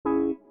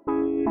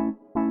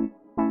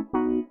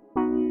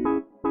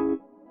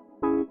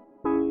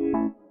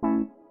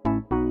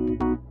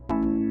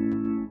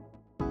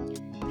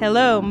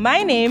Hello,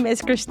 my name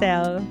is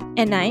Christelle.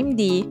 And I'm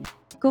Dee.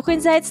 Cook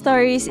Inside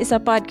Stories is a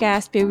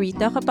podcast where we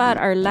talk about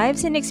our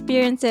lives and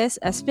experiences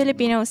as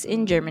Filipinos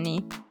in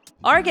Germany.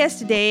 Our guest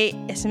today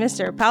is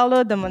Mr.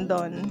 Paulo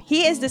Damondon.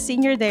 He is the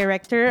Senior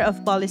Director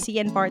of Policy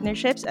and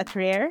Partnerships at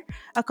RARE,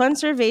 a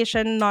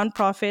conservation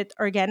nonprofit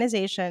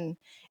organization.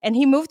 And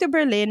he moved to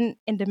Berlin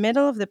in the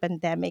middle of the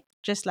pandemic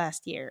just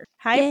last year.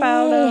 Hi, Yay!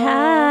 Paulo.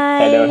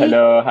 Hello, Hi!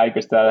 hello. Hi,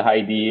 Crystal. Hi,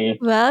 Dee.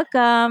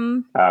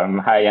 Welcome!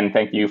 Hi, and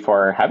thank you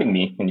for having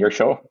me in your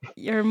show.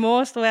 You're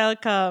most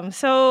welcome.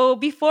 So,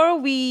 before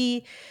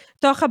we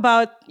talk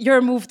about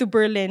your move to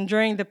Berlin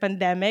during the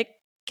pandemic,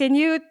 can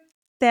you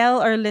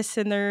tell our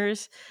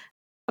listeners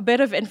a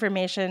bit of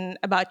information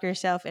about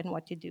yourself and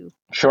what you do?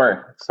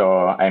 Sure.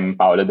 So I'm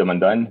Paolo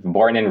Dumondon,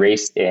 born and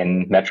raised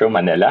in Metro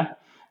Manila,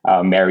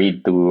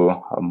 married to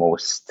a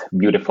most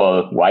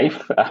beautiful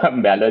wife,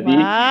 Melody,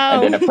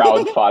 and Wow. then a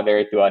proud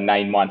father to a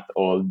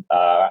 9-month-old,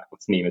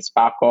 whose name is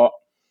Paco.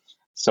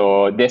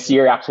 So this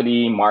year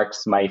actually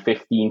marks my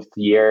 15th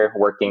year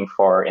working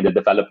in the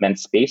development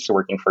space,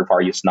 working for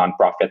various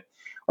nonprofit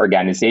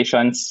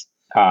organizations.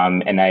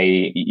 And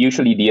I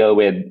usually deal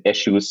with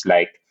issues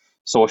like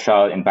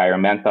social,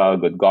 environmental,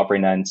 good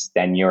governance,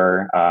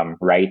 tenure,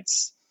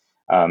 rights,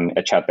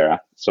 etc.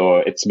 So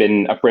it's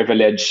been a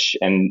privilege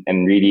and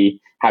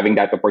really having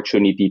that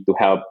opportunity to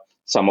help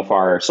some of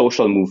our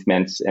social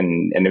movements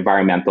and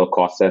environmental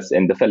causes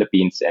in the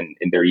Philippines and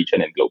in the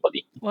region and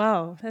globally.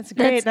 Wow, that's That's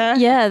great, huh?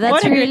 that's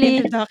What a great really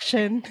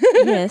introduction.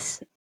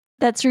 yes.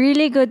 That's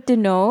really good to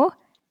know.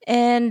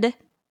 And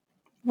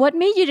what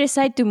made you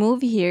decide to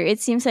move here? It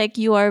seems like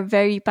you are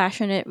very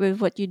passionate with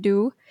what you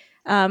do.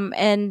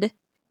 And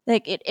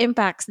like it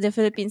impacts the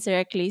Philippines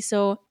directly.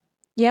 So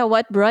yeah,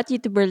 what brought you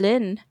to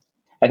Berlin?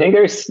 I think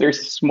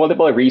there's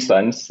multiple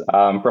reasons.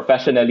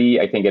 Professionally,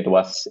 I think it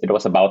was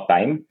about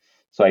time.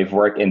 So I've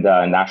worked in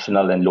the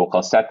national and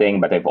local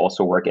setting, but I've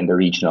also worked in the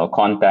regional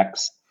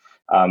context.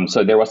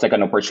 So there was like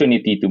an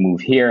opportunity to move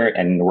here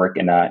and work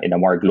in a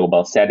more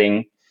global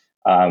setting.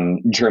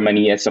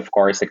 Germany is of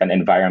course like an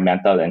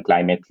environmental and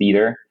climate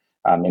leader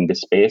in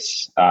this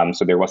space.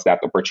 So there was that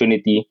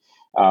opportunity.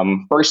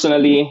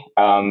 Personally,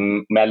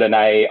 Mel and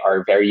I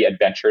are very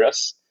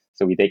adventurous,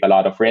 so we take a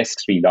lot of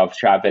risks. We love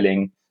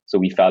traveling, so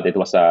we felt it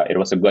was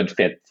a good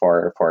fit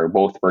for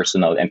both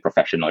personal and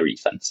professional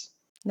reasons.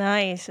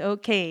 Nice.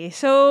 Okay.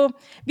 So,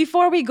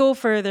 before we go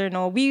further,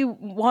 no, we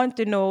want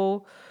to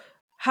know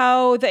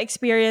how the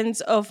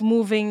experience of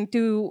moving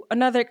to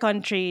another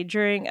country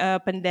during a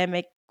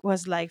pandemic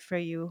was like for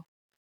you.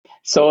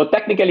 So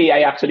technically, I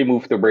actually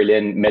moved to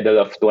Berlin middle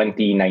of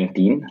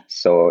 2019.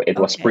 So it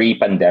was Okay.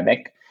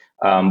 pre-pandemic,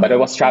 but I Mm,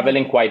 was okay.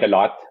 traveling quite a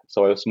lot.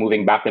 So I was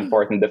moving back and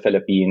forth in the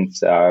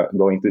Philippines,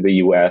 going to the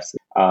US.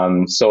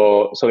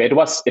 So it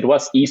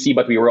was easy,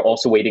 but we were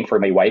also waiting for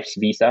my wife's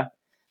visa.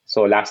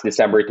 So last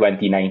December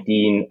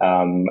 2019,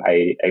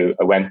 I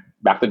went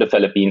back to the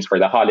Philippines for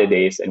the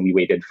holidays, and we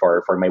waited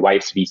for my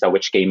wife's visa,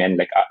 which came in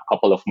like a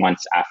couple of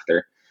months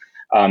after.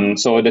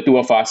 So the two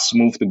of us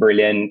moved to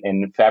Berlin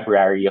in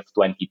February of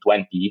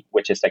 2020,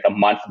 which is like a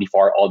month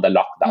before all the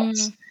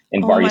lockdowns Mm.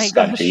 in Oh my various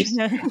gosh. countries.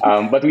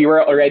 But we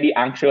were already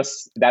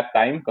anxious that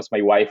time because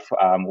my wife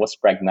was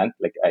pregnant,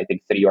 like I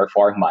think 3 or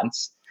 4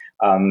 months.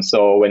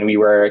 So when we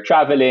were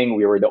traveling,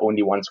 we were the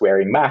only ones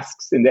wearing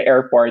masks in the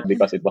airport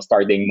because it was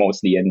starting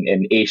mostly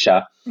in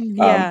Asia,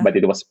 Yeah. but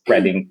it was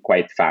spreading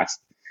quite fast.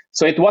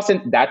 So it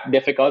wasn't that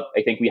difficult.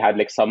 I think we had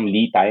like some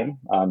lead time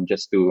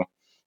just to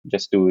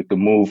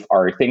move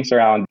our things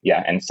around,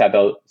 yeah, and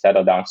settle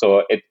down.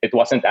 So it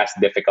wasn't as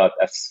difficult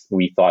as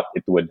we thought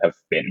it would have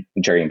been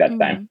during that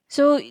time.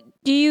 So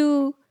did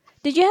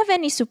you have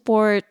any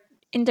support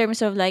in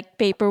terms of like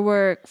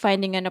paperwork,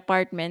 finding an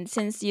apartment?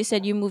 Since you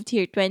said you moved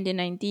here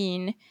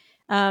 2019,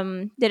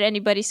 did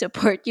anybody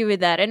support you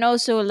with that? And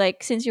also,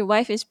 like, since your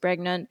wife is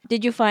pregnant,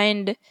 did you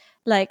find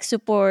like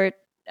support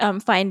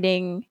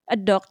finding a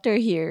doctor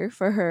here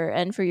for her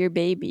and for your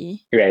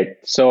baby? Right.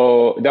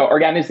 So the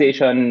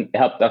organization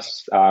helped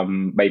us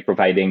by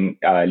providing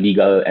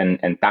legal and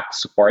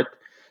tax support.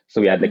 So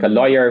we had like a Mm-hmm.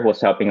 lawyer who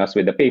was helping us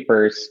with the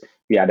papers.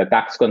 We had a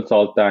tax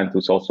consultant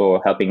who's also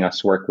helping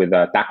us work with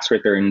the tax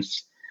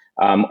returns.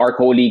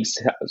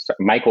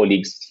 My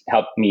colleagues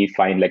helped me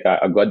find like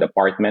a good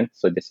apartment.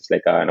 So this is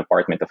like an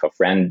apartment of a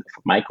friend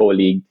of my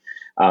colleague.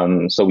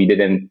 So we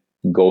didn't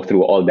go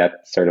through all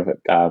that sort of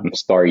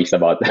stories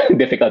about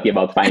difficulty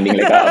about finding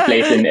like a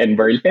place in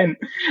Berlin.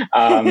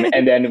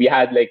 And then we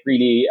had like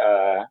really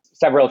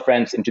several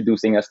friends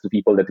introducing us to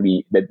people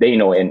that they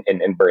know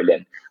in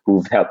Berlin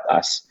who've helped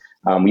us.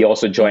 We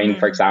also joined,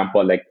 for Mhm.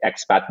 example, like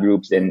expat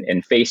groups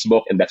in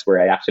Facebook, and that's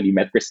where I actually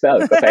met Christelle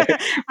because I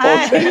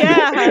posted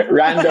Yeah.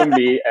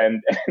 randomly,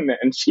 and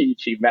she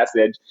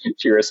messaged,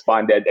 she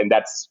responded, and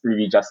that's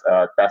really just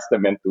a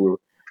testament to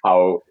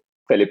how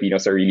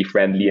Filipinos are really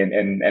friendly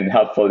and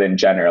helpful in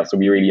general. So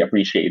we really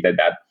appreciated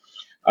that.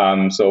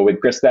 So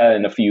with Krista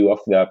and a few of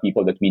the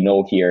people that we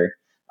know here,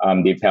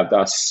 they've helped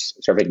us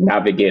sort of like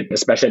navigate,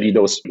 especially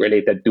those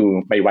related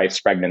to my wife's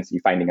pregnancy,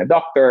 finding a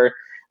doctor,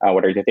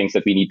 what are the things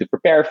that we need to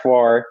prepare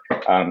for,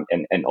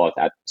 and all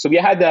that. So we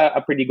had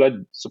a pretty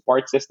good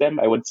support system,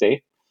 I would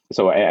say.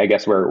 So I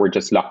guess we're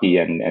just lucky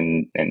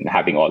and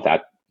having all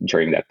that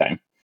during that time.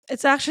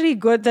 It's actually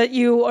good that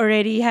you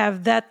already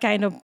have that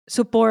kind of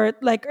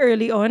support like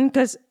early on,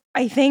 because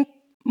I think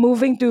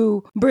moving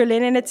to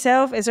Berlin in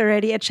itself is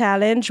already a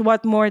challenge.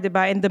 What more,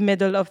 diba, in the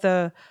middle of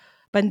the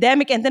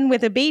pandemic and then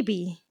with a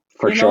baby,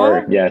 For you know?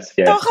 sure. Yes,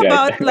 Talk yes, right.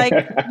 about like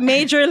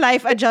major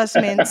life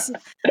adjustments.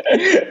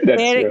 That's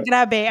Very true.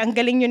 grabe, ang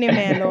galing nyo ni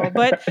Melo.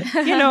 But,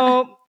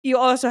 you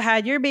also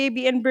had your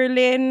baby in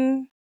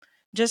Berlin,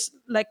 just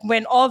like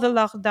when all the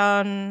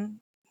lockdown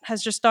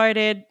has just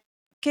started.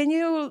 Can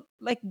you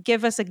like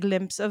give us a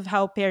glimpse of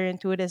how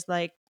parenthood is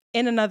like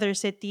in another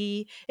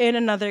city, in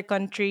another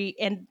country,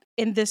 and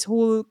in this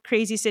whole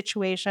crazy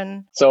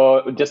situation? So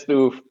just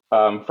to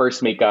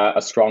first make a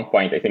strong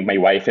point, I think my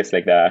wife is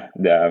like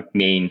the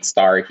main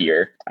star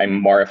here. I'm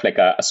more of like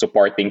a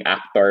supporting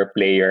actor,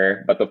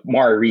 player, but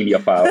more really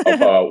of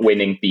a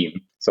winning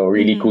team. So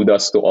really Mhm.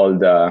 kudos to all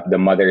the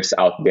mothers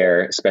out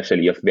there,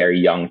 especially of very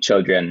young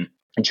children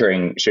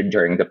during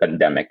the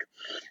pandemic.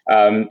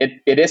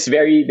 It is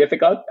very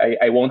difficult.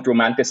 I won't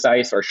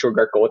romanticize or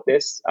sugarcoat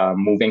this.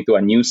 Moving to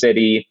a new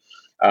city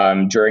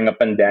during a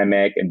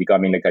pandemic and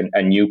becoming like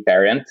a new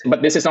parent.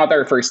 But this is not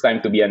our first time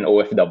to be an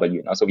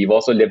OFW. So we've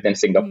also lived in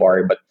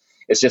Singapore, but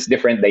it's just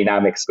different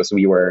dynamics because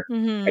we were. I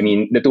Mhm.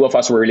 mean, the two of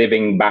us were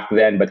living back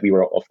then, but we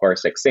were of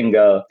course like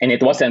single, and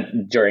it wasn't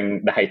during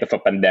the height of a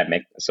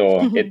pandemic.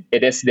 So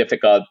it is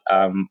difficult.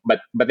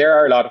 But there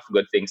are a lot of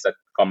good things that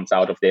comes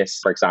out of this.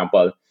 For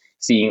example,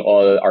 seeing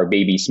all our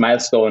babies'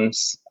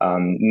 milestones,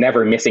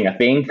 never missing a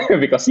thing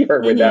because you're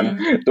with them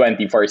Mhm.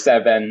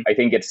 24/7. I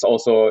think it's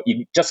also,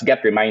 you just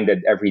get reminded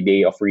every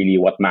day of really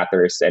what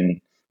matters and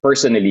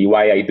personally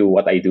why I do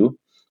what I do.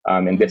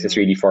 And this is Mhm.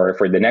 really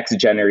for the next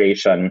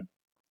generation.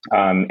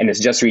 And it's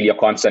just really a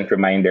constant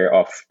reminder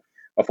of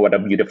what a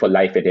beautiful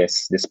life it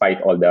is, despite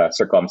all the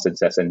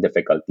circumstances and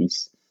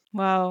difficulties.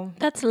 Wow.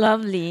 That's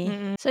lovely.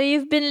 Mm-mm. So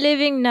you've been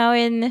living now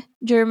in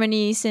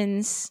Germany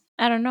since,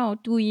 I don't know,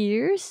 2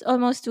 years,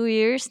 almost 2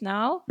 years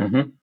now.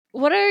 Mhm.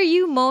 What are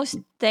you most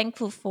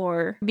thankful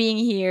for being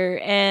here,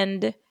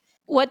 and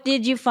what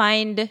did you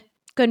find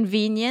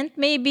convenient,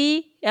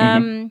 maybe,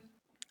 Mhm.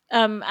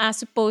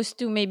 as opposed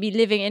to maybe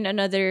living in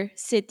another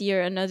city or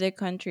another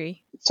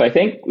country? So I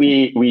think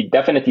we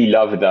definitely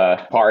love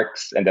the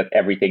parks and that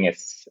everything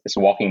is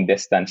walking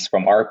distance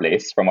from our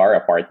place, from our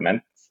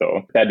apartment.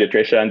 So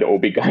pediatrician, the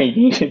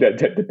OB-GYN,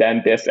 the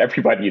dentist,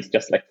 everybody is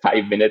just like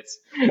 5 minutes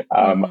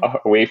Mhm.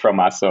 away from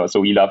us. So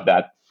we love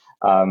that.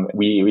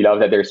 We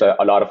love that there's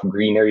a lot of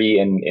greenery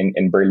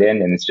in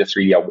Berlin, and it's just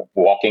really a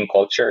walking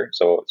culture.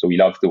 So we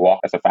love to walk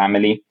as a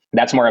family.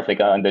 That's more of like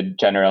in the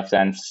general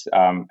sense.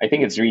 I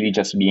think it's really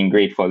just being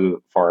grateful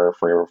for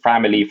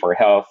family, for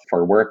health,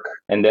 for work,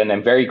 and then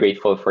I'm very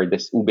grateful for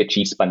this ube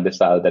cheese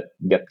pandesal that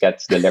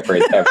gets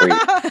delivered every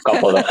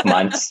couple of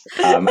months.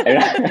 I'm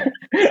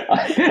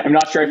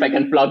not sure if I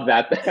can plug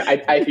that.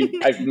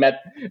 I've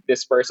met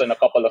this person a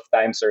couple of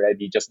times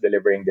already, just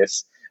delivering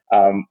this.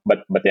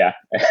 But yeah,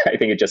 I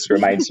think it just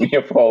reminds me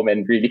of home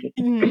and really,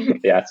 Mhm.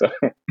 yeah. So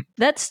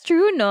That's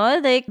true, no?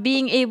 Like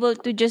being able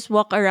to just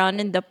walk around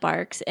in the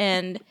parks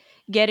and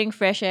getting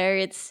fresh air,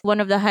 it's one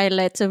of the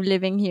highlights of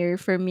living here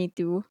for me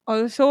too.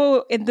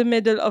 Also in the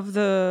middle of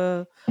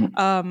the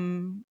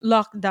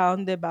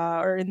lockdown,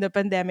 diba, or in the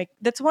pandemic,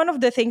 that's one of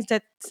the things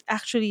that's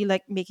actually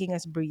like making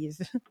us breathe.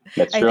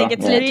 that's I think true.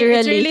 it's Yeah. it's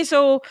really Literally.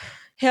 so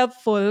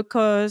helpful,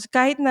 because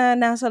kahit na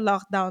nasa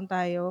lockdown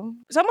tayo,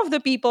 some of the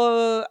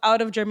people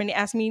out of Germany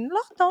ask me,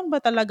 lockdown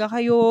ba talaga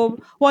kayo?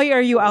 Why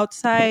are you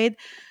outside?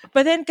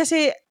 But then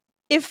kasi,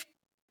 if,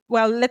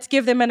 well, let's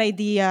give them an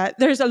idea.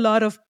 There's a lot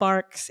of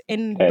parks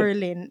in Right.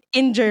 Berlin,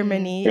 in Mm.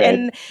 Germany, Right.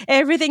 and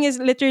everything is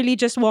literally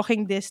just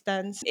walking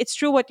distance. It's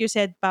true what you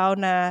said, Pao,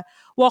 na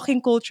walking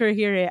culture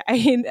here.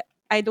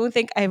 I don't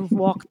think I've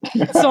walked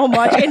so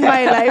much in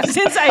my life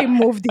since I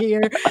moved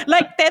here.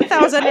 Like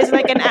 10,000 is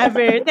like an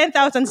average,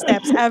 10,000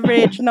 steps,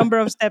 average number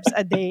of steps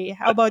a day.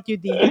 How about you,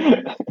 D?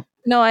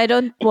 No, I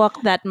don't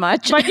walk that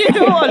much. But you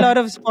do a lot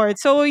of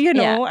sports. So,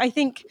 Yeah. I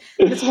think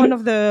that's one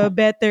of the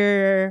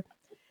better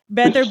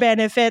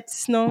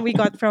benefits, no, we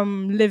got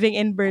from living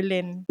in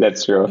Berlin.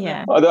 That's true.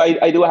 Yeah. Yeah. Although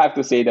I do have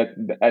to say that,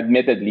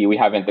 admittedly, we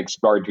haven't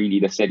explored really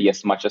the city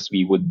as much as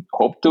we would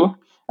hope to,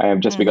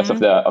 just because of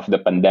Mm-hmm. the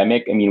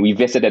pandemic. I mean, we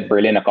visited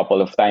Berlin a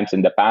couple of times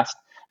in the past,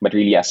 but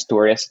really as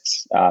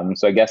tourists.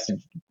 So I guess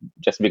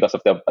just because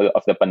of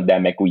the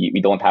pandemic, we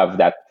don't have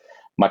that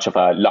much of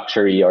a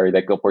luxury or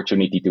like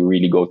opportunity to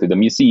really go to the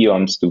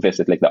museums, to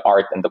visit like the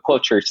art and the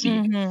culture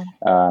scene. Mm-hmm.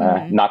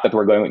 Mm-hmm. Not that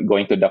we're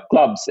going to the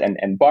clubs and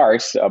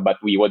bars, but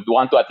we would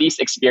want to at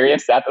least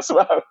experience that as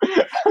well.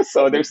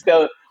 So there's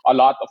still a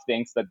lot of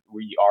things that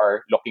we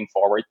are looking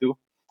forward to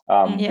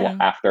Yeah.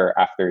 Mm-hmm. after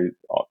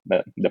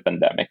the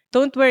pandemic.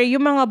 Don't worry,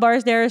 yung mga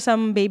bars, there are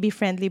some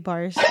baby-friendly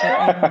bars that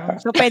I know.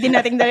 So, pwede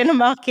nating dalhin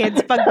ng mga kids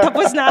pag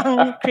tapos na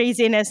ang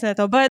craziness na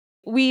to. But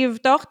we've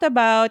talked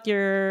about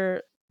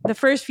the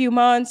first few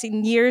months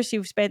and years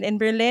you've spent in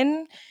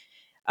Berlin.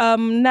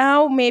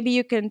 Now, maybe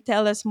you can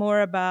tell us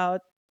more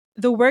about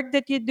the work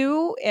that you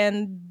do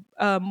and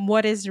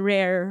what is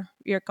Rare,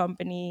 your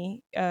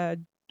company,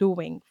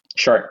 doing.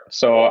 Sure.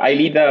 So I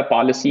lead the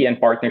policy and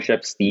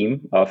partnerships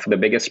team of the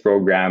biggest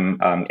program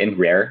in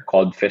Rare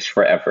called Fish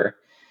Forever.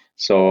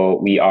 So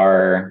we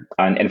are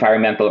an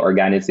environmental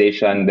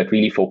organization that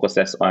really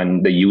focuses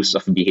on the use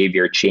of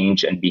behavior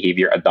change and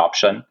behavior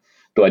adoption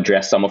to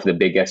address some of the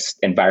biggest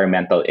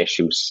environmental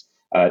issues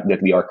that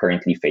we are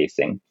currently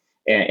facing.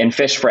 In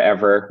Fish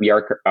Forever,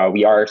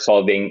 we are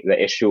solving the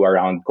issue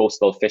around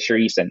coastal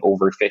fisheries and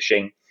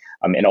overfishing,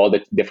 and all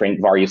the different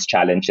various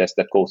challenges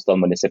that coastal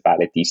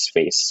municipalities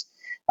face.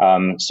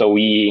 So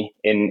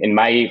in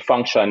my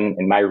function,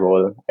 in my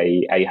role,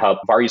 I help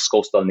various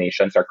coastal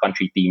nations, our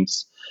country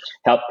teams,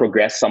 help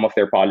progress some of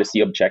their policy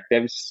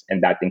objectives,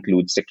 and that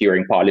includes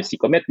securing policy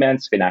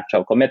commitments,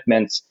 financial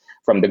commitments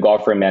from the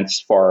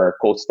governments for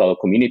coastal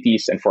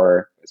communities and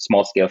for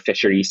small scale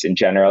fisheries in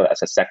general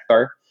as a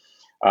sector.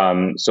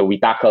 So we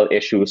tackle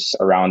issues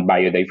around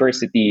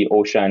biodiversity,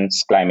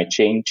 oceans, climate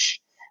change.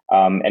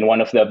 And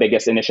one of the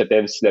biggest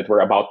initiatives that we're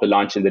about to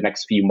launch in the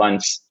next few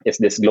months is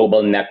this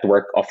global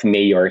network of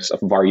mayors of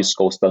various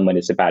coastal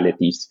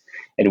municipalities.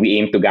 And we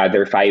aim to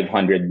gather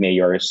 500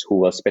 mayors who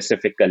will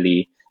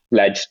specifically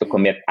pledge to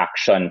commit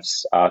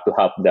actions to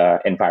help the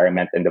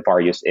environment and the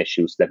various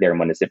issues that their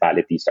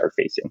municipalities are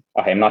facing.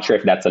 Okay, I'm not sure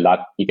if that's a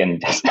lot. You can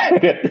just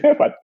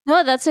but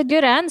No, that's a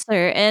good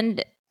answer.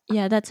 And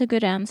yeah, that's a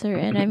good answer.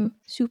 And I'm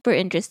super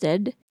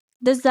interested.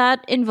 Does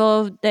that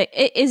involve, like,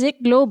 is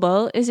it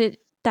global? Is it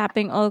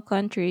tapping all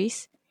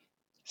countries?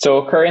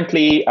 So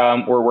currently,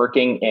 we're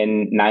working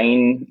in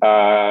 9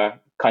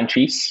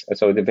 countries.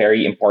 So the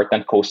very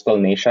important coastal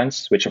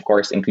nations, which of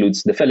course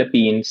includes the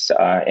Philippines,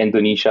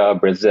 Indonesia,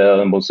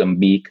 Brazil,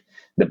 Mozambique,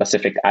 the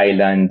Pacific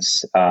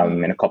Islands,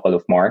 and a couple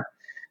of more.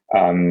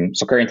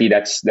 So currently,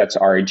 that's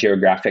our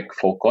geographic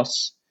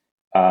focus.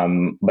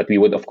 But we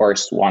would of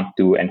course want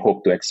to and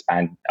hope to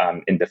expand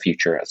in the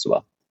future as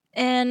well.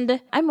 And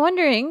I'm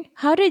wondering,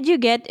 how did you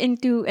get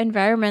into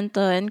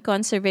environmental and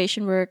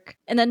conservation work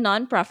in the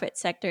nonprofit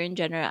sector in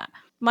general?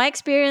 My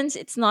experience,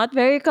 it's not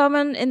very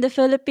common in the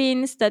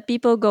Philippines that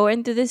people go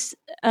into this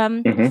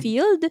Mhm.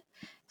 field.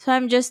 So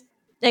I'm just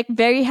like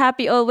very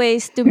happy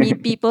always to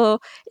meet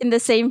people in the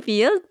same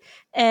field.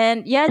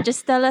 And yeah,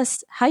 just tell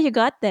us how you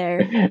got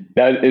there.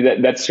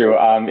 That's true.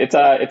 It's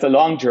a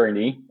long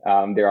journey.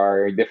 There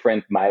are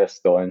different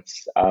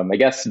milestones. I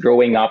guess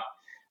growing up,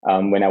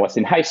 when I was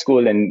in high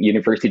school and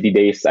university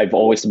days, I've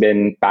always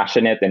been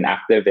passionate and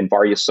active in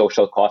various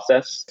social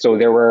causes. So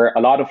there were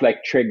a lot of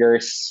like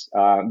triggers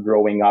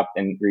growing up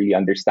and really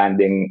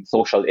understanding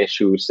social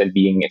issues and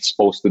being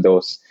exposed to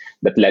those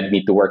that led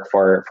me to work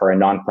for a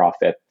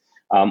nonprofit.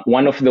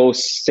 One of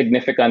those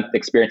significant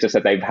experiences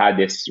that I've had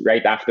is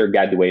right after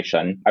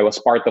graduation. I was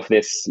part of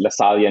this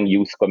LaSallian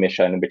Youth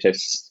Commission, which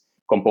is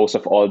composed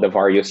of all the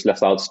various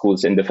LaSalle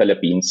schools in the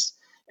Philippines.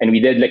 And we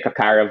did like a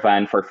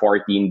caravan for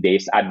 14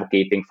 days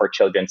advocating for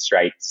children's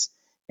rights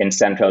in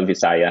Central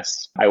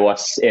Visayas. I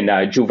was in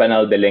a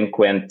juvenile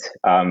delinquent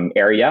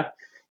area.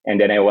 And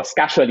then I was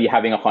casually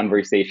having a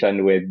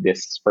conversation with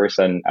this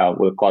person.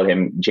 We'll call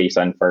him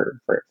Jason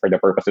for the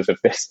purposes of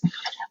this.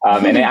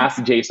 And I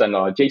asked Jason,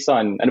 oh,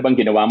 Jason, ano bang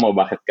ginawa mo?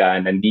 Bakit ka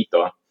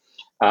nandito?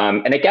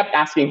 And I kept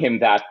asking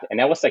him that.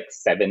 And I was like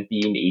 17,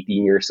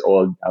 18 years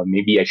old.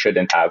 Maybe I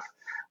shouldn't have.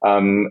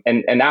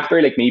 And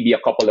after like maybe a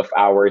couple of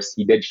hours,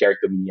 he did share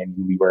to me, and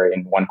we were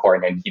in one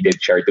corner, and he did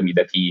share to me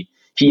that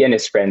he and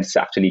his friends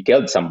actually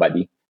killed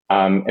somebody.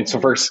 And so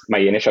first, my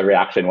initial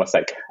reaction was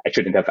like, I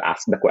shouldn't have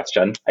asked the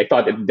question. I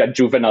thought that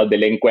juvenile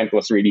delinquent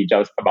was really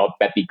just about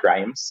petty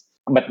crimes.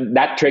 But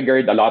that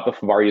triggered a lot of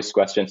various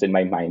questions in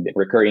my mind,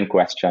 recurring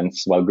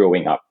questions while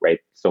growing up, right?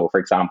 So,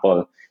 for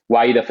example,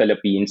 why the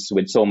Philippines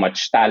with so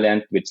much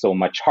talent, with so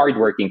much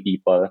hardworking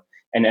people,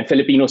 and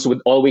Filipinos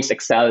would always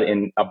excel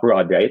in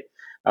abroad, right?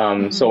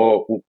 Mhm.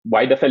 So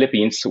why the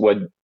Philippines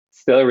would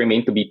still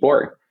remain to be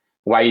poor?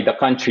 Why the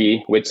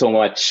country with so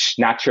much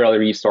natural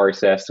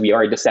resources, we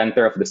are the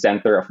center of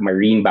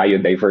marine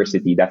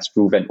biodiversity that's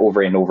proven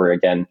over and over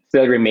again,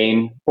 still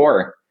remain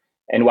poor?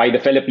 And why the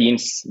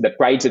Philippines, that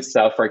prides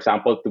itself, for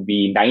example, to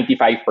be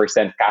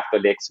 95%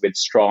 Catholics with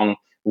strong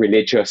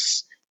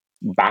religious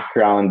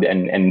background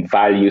and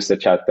values,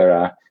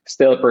 etc.,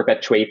 still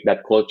perpetuate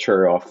that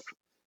culture of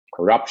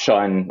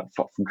corruption,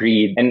 of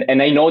greed.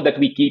 And I know that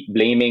we keep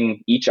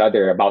blaming each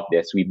other about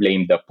this. We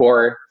blame the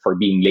poor for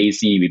being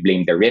lazy. We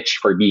blame the rich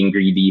for being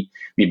greedy.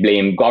 We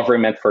blame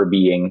government for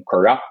being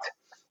corrupt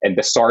and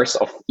the source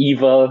of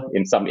evil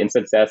in some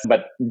instances.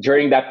 But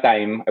during that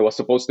time, I was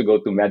supposed to go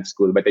to med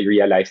school, but I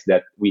realized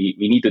that we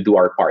need to do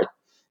our part.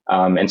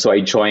 And so I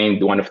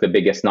joined one of the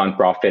biggest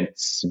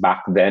nonprofits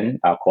back then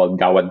called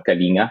Gawad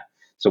Kalinga.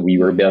 So we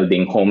were Mhm.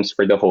 building homes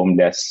for the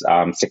homeless,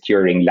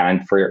 securing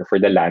land for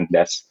the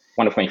landless.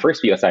 One of my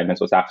first few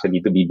assignments was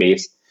actually to be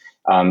based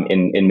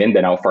in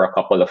Mindanao for a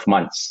couple of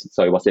months.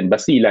 So I was in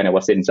Basilan, I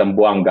was in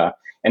Zamboanga.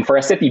 And for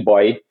a city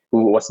boy,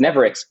 who was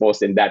never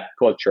exposed in that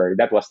culture,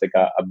 that was like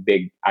a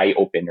big eye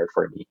opener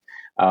for me.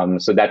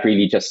 So that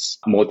really just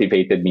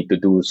motivated me to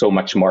do so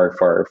much more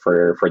for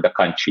the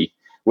country,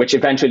 which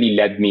eventually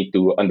led me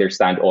to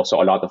understand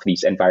also a lot of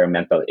these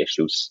environmental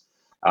issues.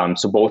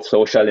 So both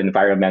social and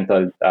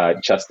environmental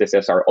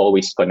justices are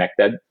always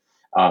connected.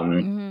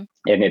 Um, Hmm.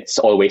 and it's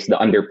always the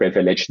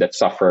underprivileged that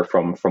suffer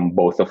from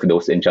both of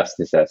those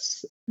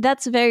injustices.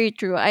 That's very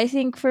true. I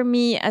think for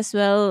me as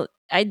well,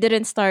 I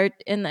didn't start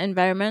in the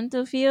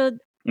environmental field,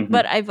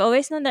 but Hmm. I've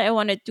always known that I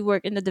wanted to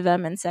work in the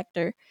development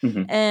sector.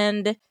 Hmm.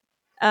 And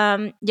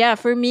yeah,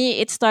 for me,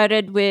 it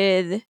started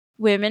with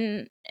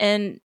women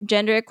and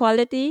gender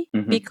equality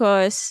Hmm.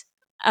 because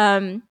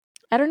um,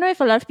 I don't know if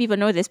a lot of people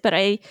know this, but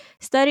I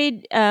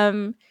studied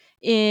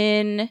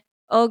in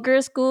all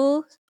girls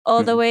school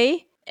all the Hmm. way.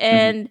 Hmm.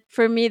 And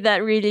for me,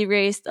 that really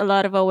raised a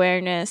lot of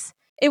awareness.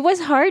 It was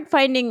hard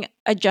finding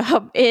a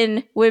job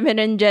in women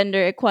and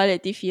gender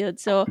equality field.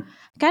 So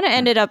kind of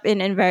ended up in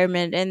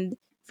environment. And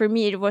for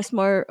me, it was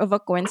more of a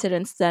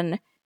coincidence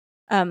than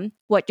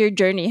what your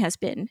journey has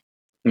been.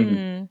 Hmm.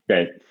 Mm.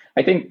 Right.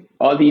 I think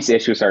all these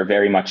issues are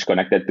very much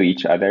connected to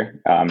each other.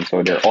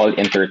 So they're all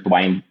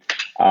intertwined.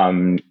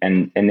 And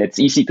it's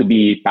easy to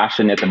be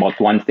passionate about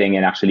one thing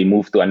and actually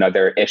move to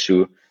another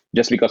issue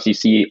just because you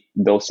see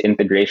those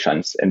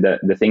integrations and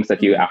the things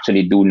that you Mhm.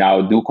 actually do now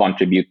do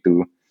contribute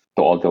to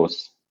all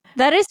those.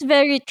 That is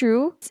very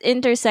true. It's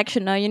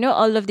intersectional. You know,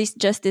 all of these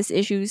justice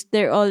issues,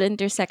 they're all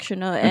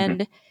intersectional. Hmm. And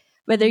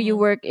whether you Mhm.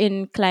 work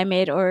in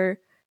climate or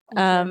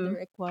Gender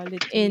in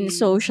equality.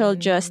 social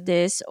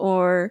justice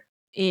or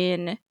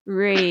in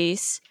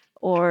race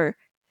or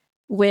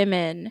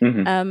women,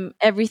 Hmm.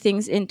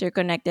 everything's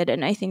interconnected.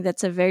 And I think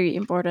that's a very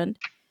important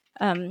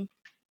um,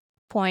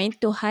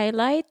 point to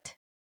highlight.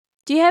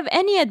 Do you have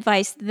any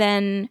advice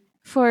then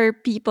for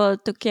people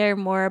to care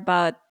more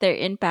about their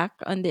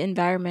impact on the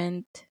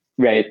environment?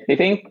 Right. I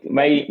think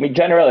my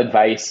general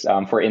advice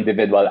for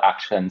individual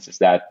actions is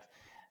that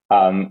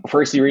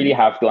first, you really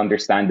have to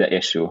understand the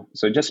issue.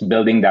 So just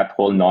building that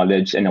whole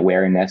knowledge and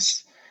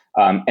awareness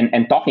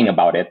and talking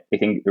about it, I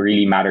think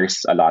really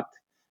matters a lot.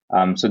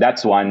 So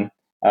that's one.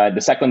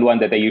 The second one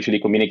that I usually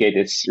communicate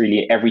is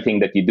really everything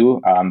that you do,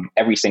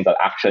 every single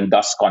action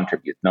does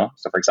contribute. No,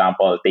 so for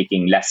example,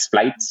 taking less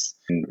flights,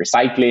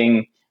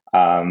 recycling,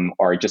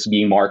 or just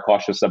being more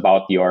cautious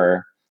about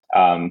your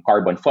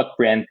carbon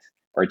footprint,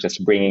 or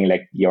just bringing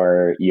like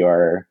your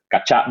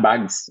kachap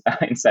bags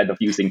instead of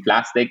using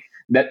plastic.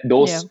 That Yeah.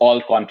 those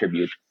all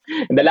contribute.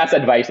 And the last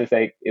advice is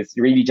like is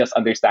really just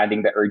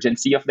understanding the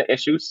urgency of the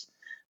issues.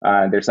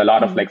 There's a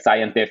lot of Mhm. like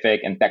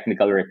scientific and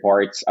technical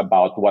reports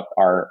about what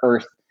our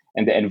Earth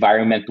and the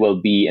environment will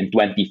be in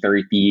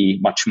 2030,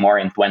 much more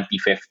in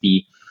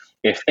 2050,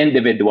 if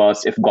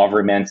individuals, if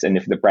governments, and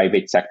if the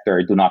private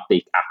sector do not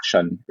take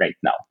action right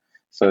now.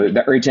 So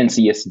the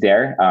urgency is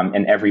there, and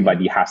Mhm.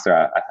 everybody has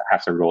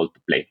a role to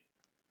play.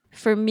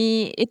 For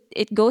me,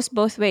 it goes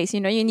both ways. You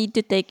know, you need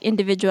to take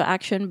individual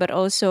action, but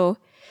also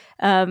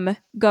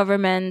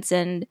governments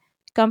and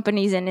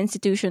companies and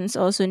institutions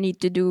also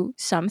need to do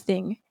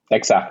something.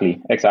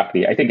 Exactly,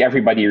 exactly. I think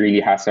everybody really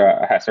has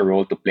a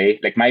role to play.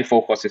 Like my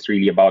focus is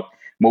really about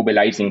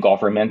mobilizing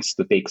governments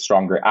to take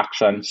stronger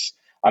actions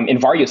in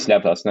various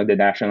levels. Now, the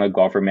national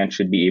government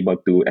should be able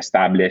to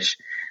establish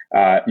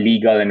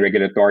legal and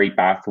regulatory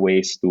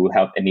pathways to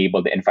help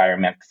enable the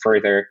environment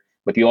further.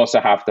 But you also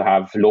have to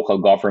have local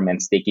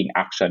governments taking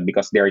action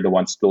because they're the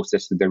ones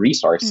closest to the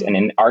resource. And Mm.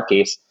 in our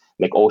case,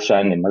 like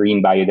ocean and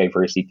marine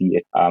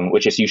biodiversity,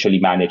 which is usually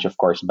managed, of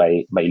course,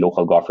 by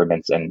local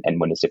governments and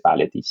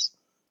municipalities.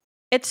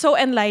 It's so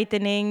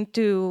enlightening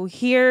to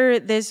hear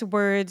these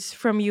words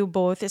from you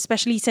both,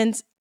 especially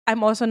since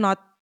I'm also not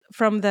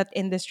from that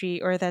industry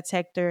or that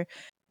sector.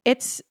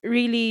 It's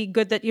really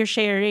good that you're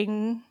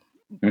sharing,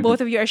 Mhm.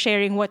 both of you are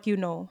sharing what you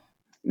know.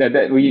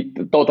 That we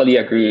totally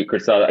agree,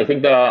 Crystal. I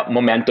think the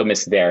momentum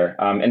is there,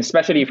 and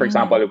especially, for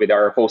example, Mhm. with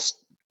our host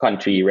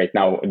country right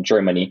now,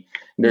 Germany,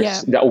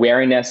 there's Yeah. the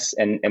awareness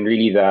and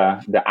really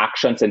the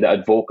actions and the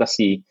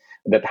advocacy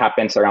that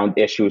happens around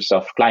issues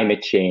of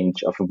climate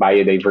change, of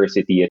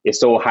biodiversity is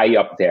so high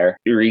up there.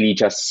 It really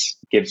just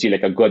gives you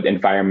like a good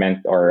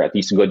environment or at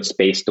least good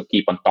space to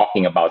keep on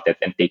talking about it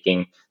and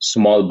taking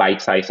small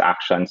bite-sized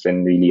actions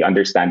and really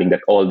understanding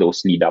that all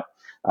those lead up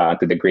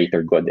to the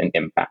greater good and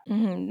impact.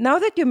 Mhm. Now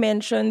that you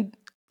mentioned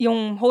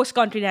yung host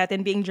country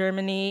natin being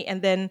Germany and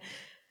then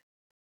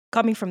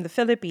coming from the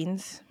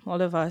Philippines,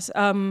 all of us,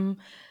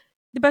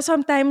 'di ba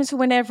sometimes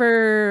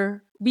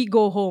whenever we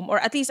go home or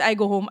at least I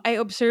go home, I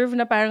observe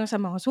na parang sa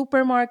mga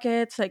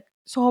supermarkets, like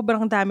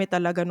sobrang dami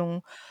talaga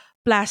nung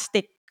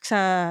plastic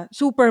sa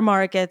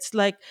supermarkets.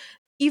 Like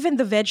even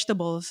the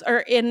vegetables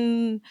are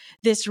in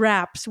these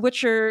wraps,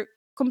 which are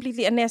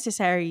completely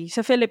unnecessary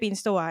sa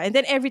Philippines to ah. And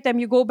then every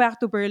time you go back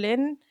to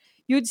Berlin,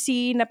 you'd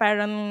see na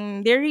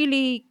parang they're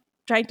really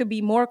trying to be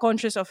more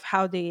conscious of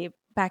how they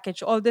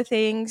package all the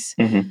things.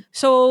 Mhm.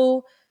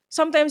 So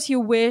sometimes you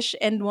wish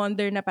and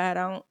wonder na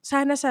parang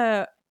sana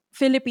sa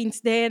Philippines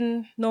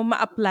din no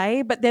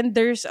ma-apply, but then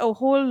there's a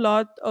whole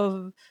lot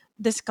of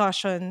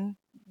discussion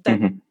that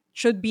Mhm.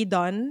 should be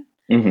done,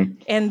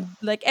 Hmm. and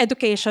like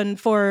education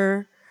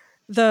for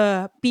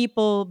the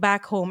people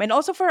back home, and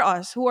also for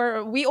us who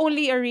are we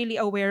only are really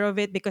aware of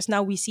it because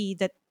now we see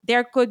that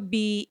there could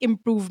be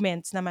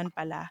improvements naman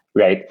pala.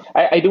 Right.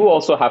 I do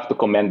also have to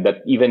commend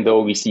that even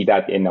though we see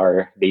that in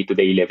our day to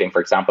day living, for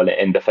example,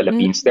 in the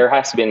Philippines, Mhm. there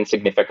has been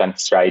significant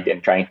stride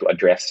in trying to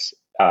address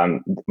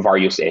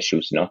various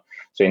issues. No,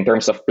 so in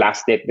terms of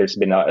plastic, there's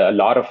been a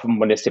lot of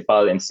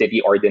municipal and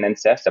city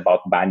ordinances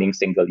about banning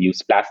single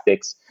use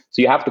plastics.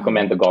 So you have to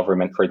commend the Mhm.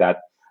 government for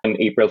that. On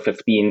April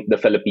 15, the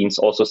Philippines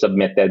also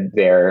submitted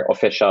their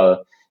official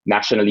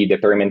nationally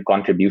determined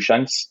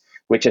contributions,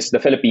 which is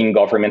the Philippine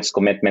government's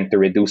commitment to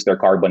reduce their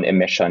carbon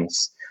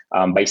emissions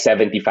by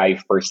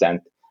 75%.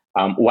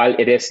 While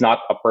it is not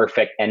a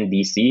perfect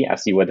NDC,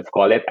 as you would have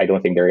called it, I don't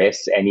think there is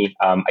any.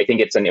 I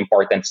think it's an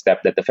important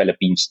step that the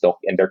Philippines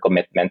took in their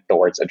commitment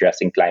towards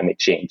addressing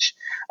climate change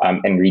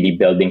and really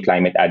building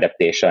climate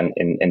adaptation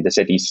in the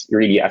cities,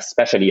 really,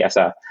 especially as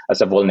a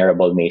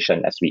vulnerable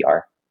nation as we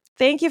are.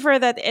 Thank you for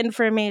that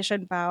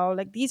information, Pao.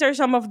 Like these are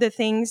some of the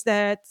things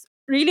that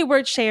really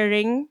worth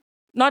sharing,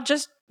 not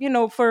just,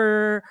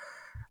 for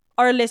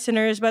our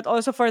listeners, but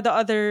also for the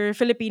other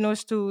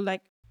Filipinos to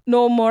like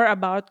know more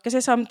about. Because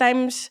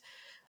sometimes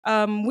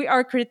we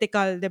are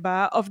critical,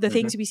 diba, of the Mhm.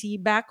 things we see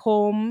back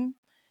home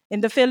in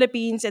the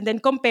Philippines and then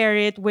compare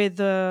it with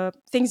the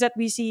things that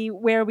we see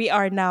where we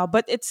are now.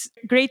 But it's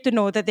great to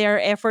know that there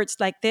are efforts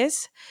like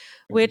this,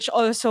 Mhm. which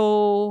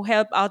also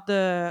help out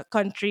the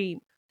country.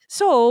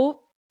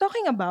 So,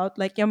 talking about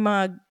like yung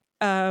mga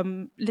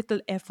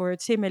little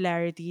effort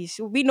similarities,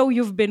 we know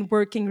you've been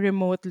working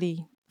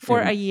remotely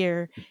for a Mhm. year.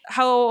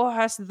 How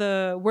has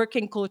the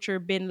working culture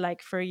been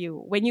like for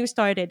you when you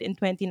started in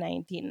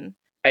 2019?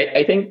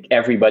 I think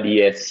everybody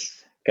is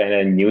kind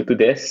of new to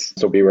this,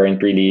 so we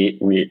weren't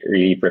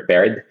really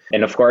prepared.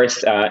 And of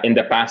course, in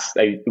the past,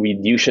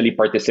 we'd usually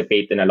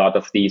participate in a lot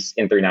of these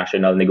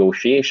international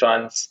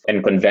negotiations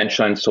and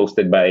conventions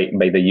hosted by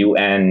the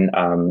UN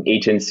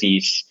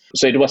agencies.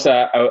 So it was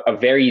a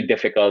very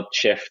difficult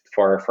shift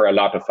for a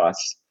lot of us.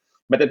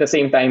 But at the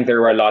same time,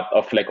 there were a lot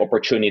of like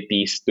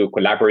opportunities to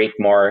collaborate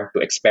more,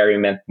 to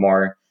experiment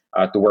more,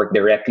 to work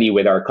directly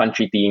with our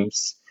country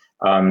teams.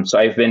 So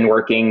I've been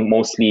working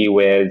mostly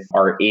with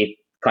our 8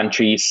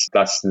 countries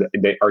plus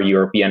our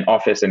European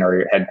office and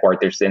our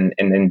headquarters in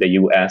the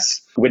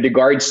US. With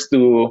regards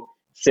to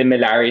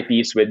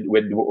similarities with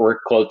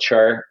work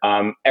culture,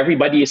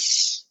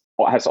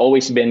 has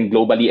always been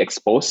globally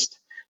exposed.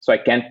 So I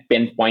can't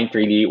pinpoint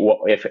really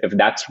if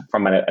that's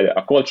from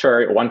a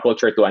culture, one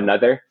culture to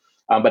another.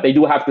 But I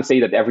do have to say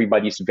that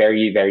everybody's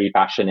very, very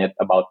passionate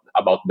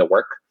about the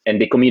work,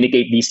 and they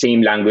communicate these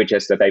same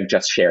languages that I've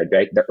just shared,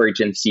 right? The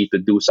urgency to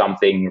do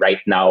something right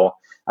now,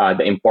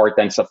 the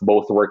importance of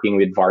both working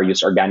with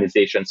various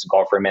organizations,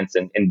 governments,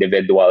 and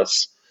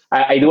individuals.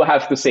 I do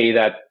have to say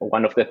that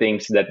one of the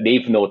things that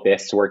they've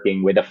noticed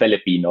working with a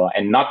Filipino,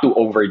 and not to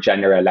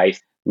overgeneralize,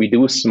 we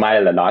do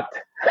smile a lot.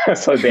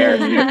 So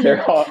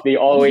they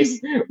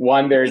always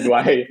wondered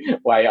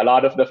why a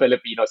lot of the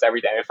Filipinos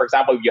every time. For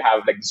example, you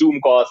have like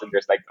Zoom calls and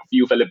there's like a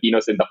few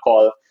Filipinos in the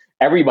call.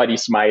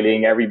 Everybody's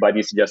smiling.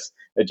 Everybody's just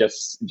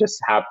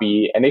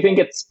happy, and I think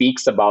it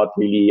speaks about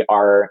really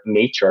our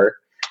nature,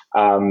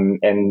 and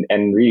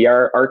really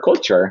our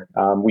culture.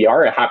 We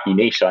are a happy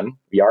nation.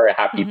 We are a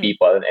happy Mhm.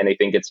 people, and I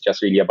think it's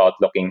just really about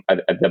looking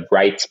at the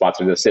bright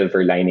spots or the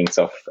silver linings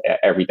of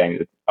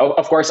everything.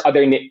 Of course,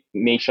 other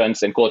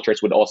nations and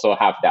cultures would also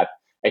have that.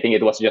 I think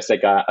it was just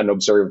like an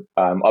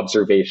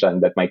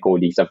observation that my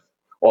colleagues have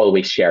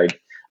always shared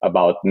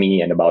about me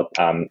and about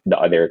the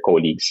other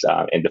colleagues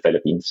in the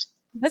Philippines.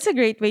 That's a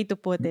great way to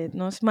put it,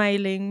 no?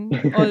 Smiling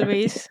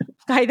always.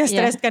 Kahit Yeah.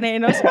 na-stressed ka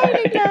na,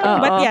 smiling lang.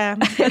 But Oo. yeah,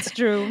 that's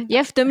true. You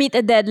have to meet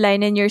a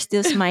deadline and you're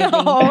still smiling.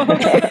 Oo.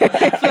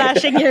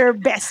 Flashing your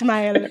best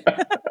smile.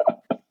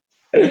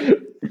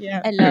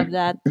 Yeah. I love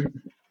that.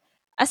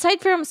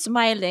 Aside from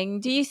smiling,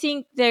 do you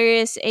think there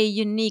is a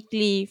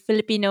uniquely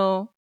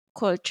Filipino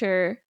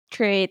culture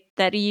trait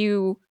that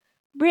you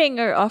bring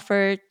or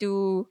offer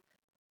to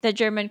the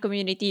German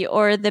community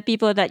or the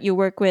people that you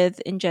work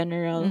with in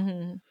general?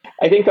 Mhm.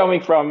 I think coming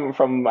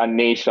from a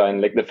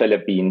nation like the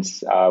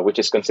Philippines, which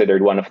is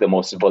considered one of the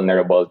most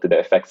vulnerable to the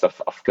effects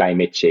of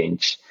climate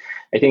change,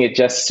 I think it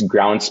just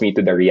grounds me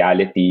to the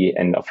reality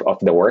and of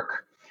the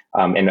work,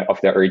 and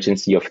of the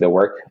urgency of the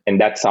work, and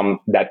that's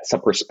a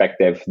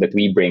perspective that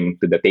we bring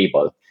to the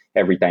table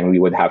every time we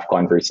would have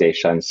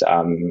conversations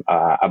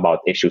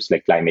about issues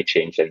like climate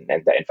change and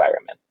the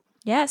environment.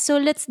 Yeah, so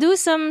let's do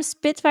some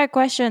Spitfire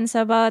questions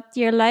about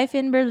your life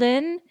in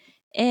Berlin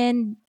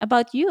and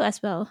about you as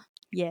well.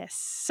 Yes.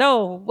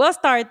 So, we'll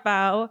start,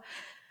 Pao.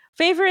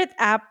 Favorite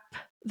app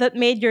that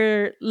made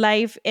your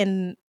life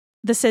in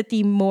the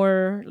city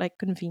more like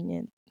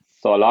convenient?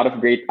 So a lot of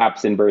great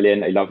apps in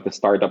Berlin. I love the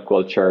startup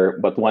culture,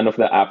 but one of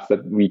the apps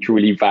that we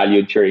truly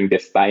valued during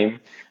this time,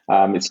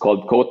 it's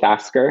called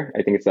CoTasker.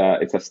 I think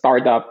it's a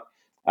startup.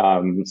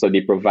 So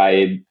they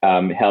provide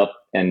help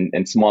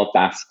and small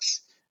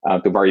tasks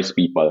to various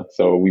people.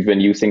 So we've been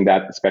using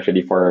that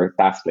especially for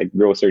tasks like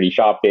grocery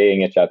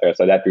shopping, etc.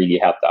 So that really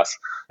helped us,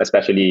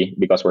 especially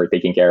because we're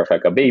taking care of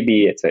like a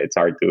baby. It's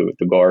hard to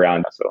go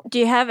around. So Do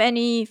you have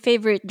any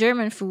favorite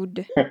German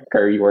food?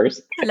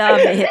 currywurst.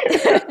 Love it.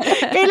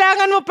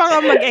 Kailangan mo pa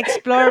nga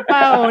mag-explore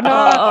pa, oh, no?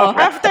 Oo.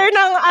 After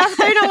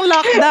ng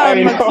lockdown,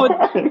 I know,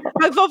 I know.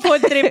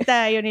 magfo-food trip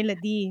tayo nila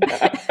di.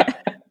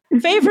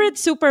 Favorite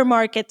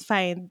supermarket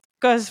find?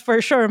 Because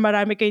for sure,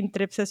 marami kayong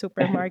trip sa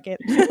supermarket.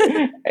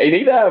 I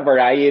think the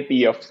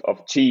variety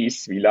of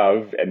cheese we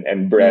love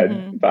and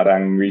bread,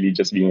 parang really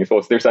just being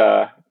exposed. There's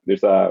a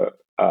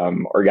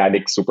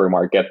organic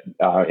supermarket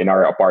in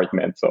our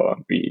apartment, so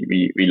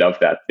we love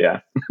that.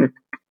 Yeah.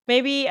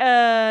 Maybe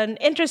an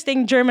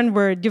interesting German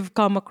word you've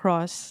come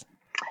across.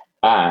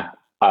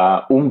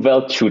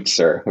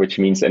 Umweltschützer, which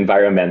means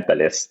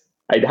environmentalist.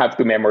 I'd have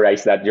to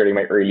memorize that during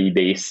my early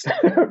days.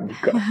 Tama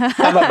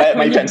ba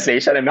my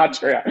translation? I'm not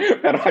sure.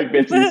 Pero I've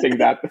been using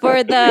that.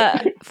 For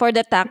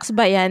the tax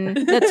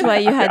bayan, that's why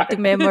you had to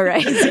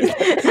memorize it.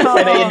 And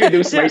I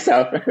introduced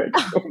myself.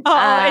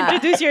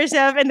 Introduce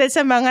yourself and then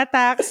sa mga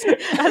tax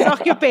as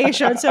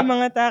occupation sa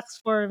mga tax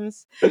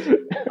forms.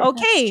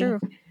 Okay.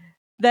 True.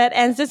 That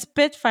ends the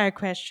Spitfire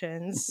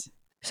questions.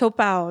 So,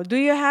 Pao, do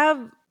you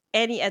have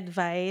any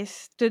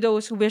advice to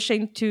those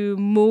wishing to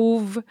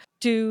move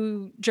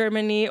to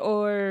Germany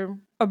or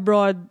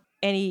abroad?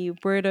 Any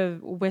word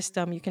of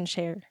wisdom you can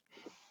share?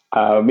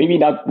 Maybe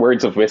not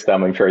words of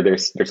wisdom. I'm sure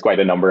there's quite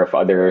a number of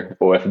other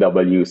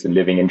OFWs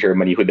living in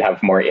Germany who'd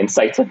have more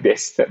insights on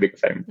this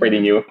because I'm pretty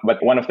new.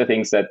 But one of the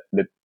things that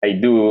I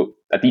do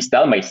at least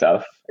tell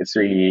myself is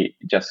really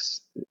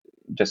just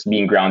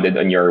being grounded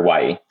on your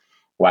why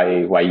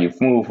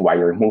you've moved, why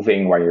you're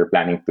moving, why you're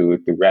planning to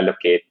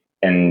relocate,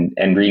 and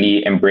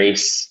really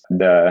embrace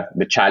the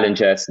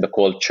challenges, the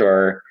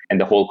culture, and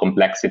the whole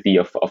complexity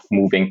of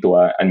moving to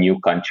a new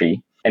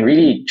country. And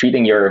really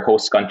treating your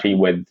host country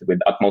with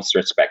utmost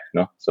respect.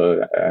 No,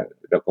 so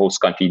the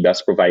host country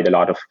does provide a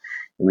lot of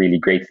really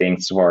great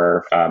things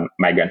for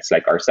migrants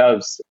like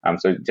ourselves.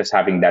 So just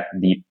having that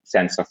deep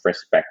sense of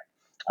respect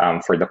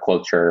for the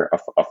culture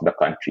of the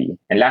country.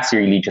 And lastly,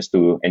 really just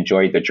to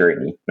enjoy the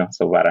journey. No?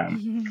 So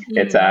parang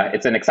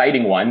it's an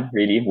exciting one,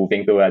 really,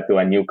 moving to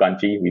a new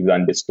country. We've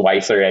done this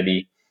twice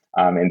already.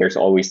 And there's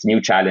always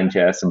new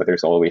challenges, but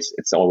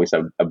it's always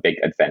a big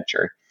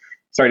adventure.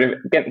 Sorry,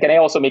 can I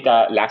also make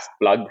a last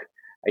plug?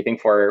 I think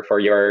for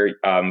your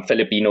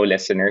Filipino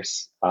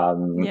listeners,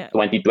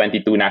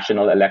 2022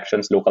 national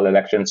elections, local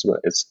elections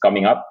is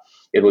coming up.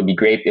 It would be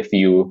great if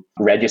you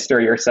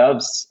register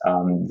yourselves,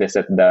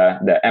 visit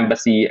the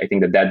embassy. I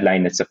think the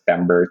deadline is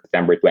September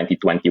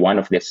 2021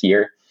 of this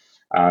year.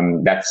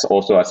 That's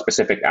also a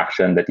specific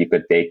action that you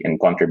could take in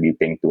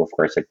contributing to, of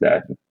course, like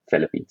the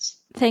Philippines.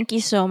 Thank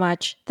you so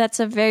much. That's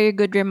a very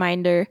good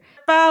reminder.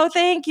 Pao,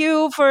 thank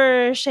you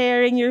for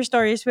sharing your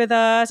stories with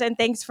us and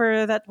thanks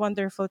for that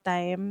wonderful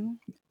time.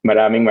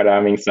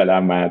 Maraming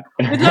salamat.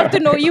 We'd love to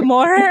know you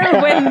more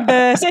when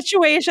the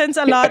situation's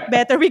a lot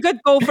better. We could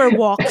go for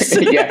walks.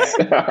 Yes.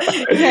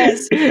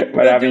 Yes.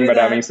 Maraming We'll do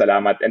that.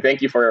 salamat. And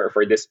thank you for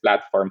this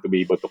platform to be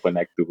able to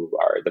connect to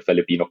the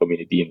Filipino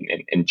community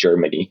in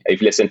Germany.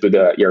 I've listened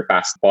to your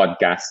past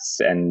podcasts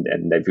and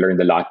I've learned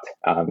a lot.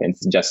 And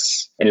it's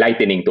just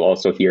enlightening to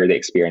also hear the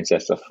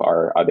experiences of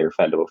our other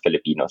fellow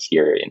Filipinos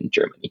here in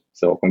Germany.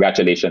 So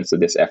congratulations to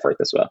this effort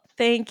as well.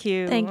 Thank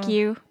you. Thank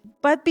you.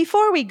 But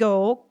before we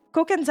go,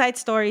 Cook and Sight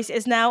Stories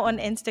is now on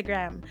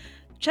Instagram.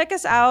 Check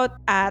us out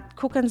at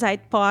Cook and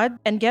Sight Pod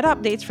and get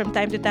updates from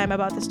time to time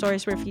about the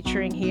stories we're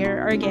featuring here,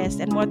 our guests,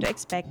 and what to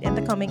expect in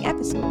the coming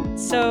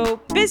episodes.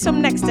 So, bis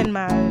zum nächsten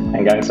Mal.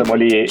 Hanggang sa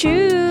muli.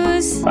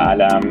 Tschüss.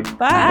 Paalam.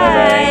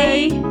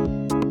 Bye.